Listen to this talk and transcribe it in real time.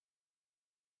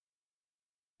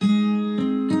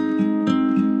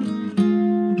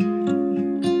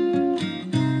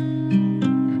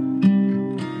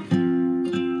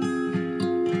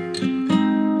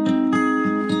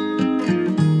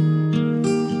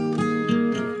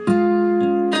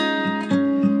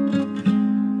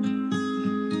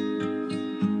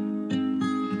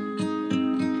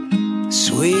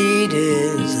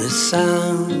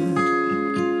sound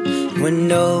when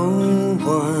no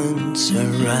one's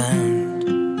around,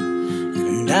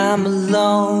 and I'm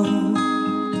alone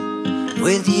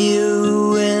with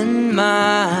you in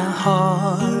my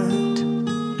heart.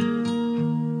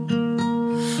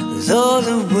 Though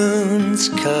the wounds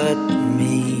cut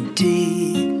me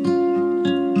deep,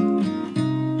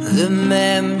 the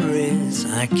memories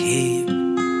I keep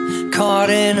caught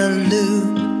in a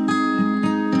loop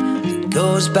that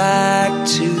goes back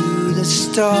to the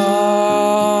start.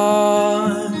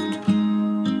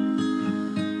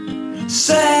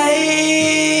 Save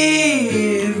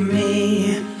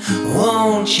me,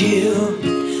 won't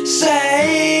you?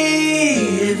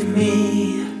 Save me.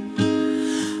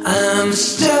 I'm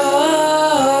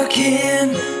stuck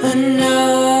in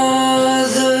another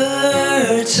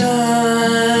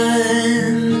time.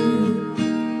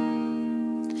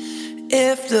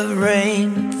 If the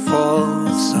rain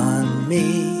falls on me,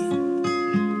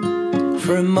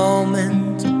 for a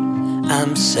moment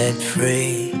I'm set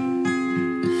free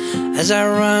as I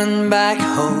run back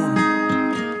home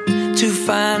to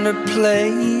find a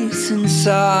place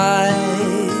inside.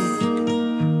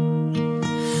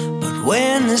 But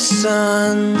when the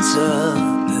sun's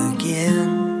up again,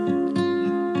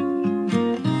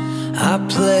 I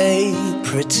play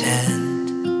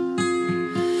pretend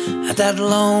at that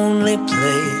lonely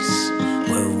place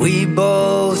where we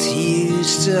both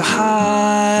used to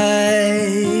hide.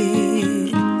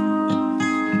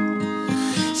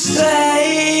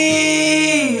 Save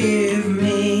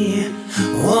me,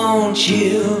 won't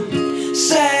you?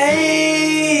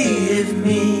 Save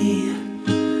me.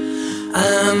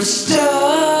 I'm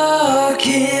stuck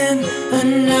in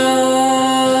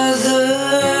another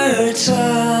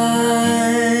time.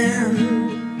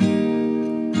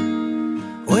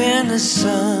 When the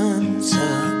sun's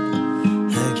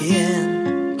up again,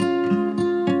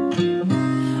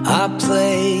 I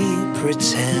play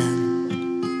pretend,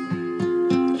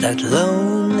 that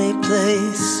lonely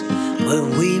place where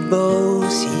we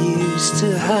both used to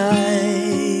hide.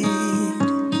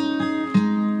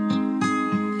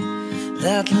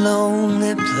 That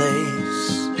lonely place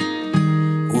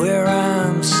where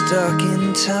I'm stuck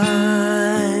in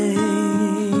time.